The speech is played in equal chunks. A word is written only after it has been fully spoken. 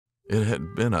It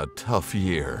had been a tough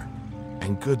year,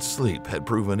 and good sleep had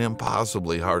proven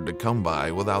impossibly hard to come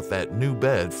by without that new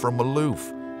bed from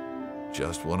Malouf.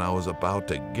 Just when I was about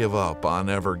to give up on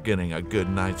ever getting a good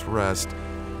night's rest,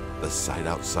 the sight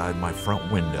outside my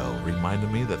front window reminded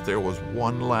me that there was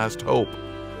one last hope,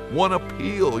 one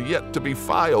appeal yet to be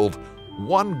filed,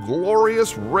 one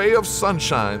glorious ray of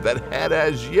sunshine that had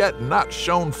as yet not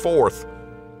shone forth.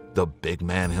 The big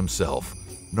man himself,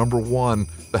 number one,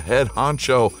 the head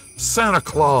honcho, Santa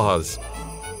Claus.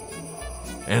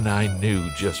 And I knew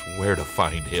just where to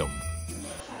find him.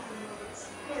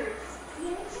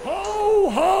 Ho,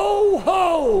 ho,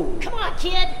 ho! Come on,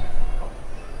 kid!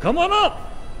 Come on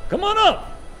up! Come on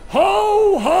up!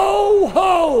 Ho, ho,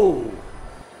 ho!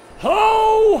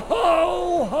 Ho,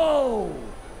 ho, ho!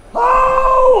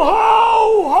 Ho,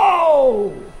 ho,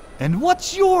 ho! And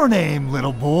what's your name,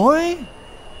 little boy?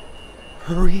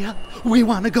 Hurry up, we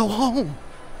want to go home.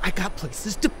 I got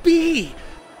places to be.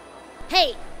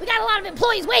 Hey, we got a lot of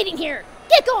employees waiting here.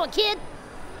 Get going, kid!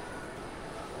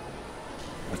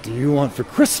 What do you want for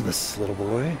Christmas, little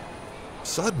boy?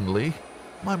 Suddenly,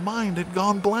 my mind had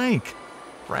gone blank.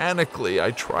 Frantically,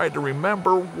 I tried to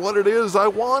remember what it is I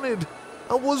wanted.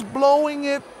 I was blowing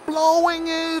it.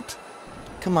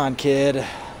 Come on, kid.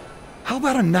 How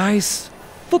about a nice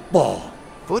football?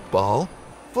 Football?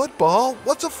 Football?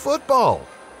 What's a football?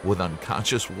 With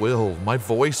unconscious will, my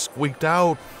voice squeaked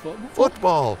out.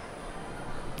 Football.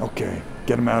 Okay,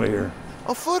 get him out of here.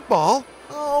 A football?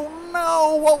 Oh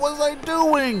no, what was I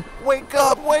doing? Wake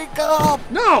up, wake up!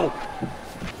 No!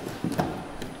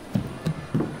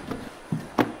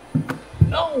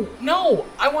 No!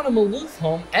 I want a Malouf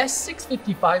Home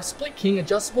S655 Split King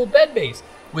adjustable bed base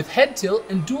with head tilt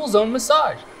and dual zone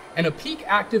massage, and a Peak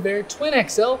Active Air Twin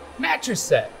XL mattress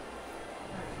set.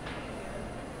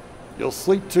 You'll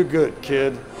sleep too good,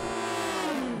 kid.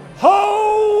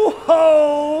 Ho,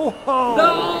 ho, ho!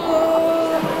 No!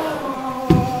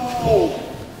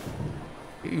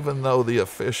 Even though the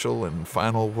official and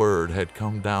final word had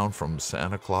come down from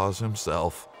Santa Claus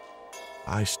himself,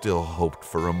 I still hoped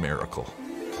for a miracle.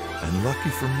 And lucky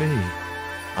for me,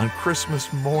 on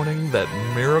Christmas morning that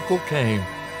miracle came.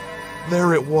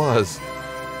 There it was,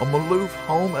 a Malouf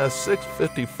Home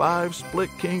S655 Split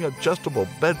King adjustable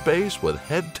bed base with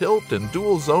head tilt and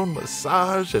dual zone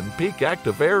massage and Peak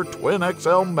Active Air Twin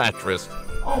XL mattress.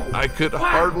 I could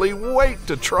hardly wait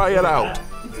to try it out.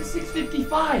 It's a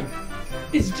 655.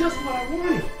 It's just what I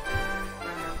wanted.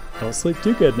 Don't sleep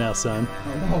too good now, son.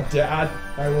 Oh no, Dad.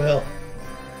 I will.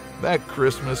 That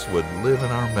Christmas would live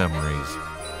in our memories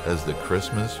as the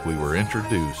Christmas we were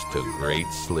introduced to great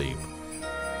sleep.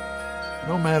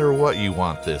 No matter what you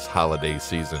want this holiday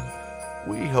season,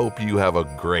 we hope you have a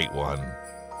great one.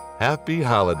 Happy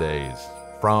holidays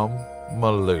from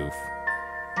Malouf.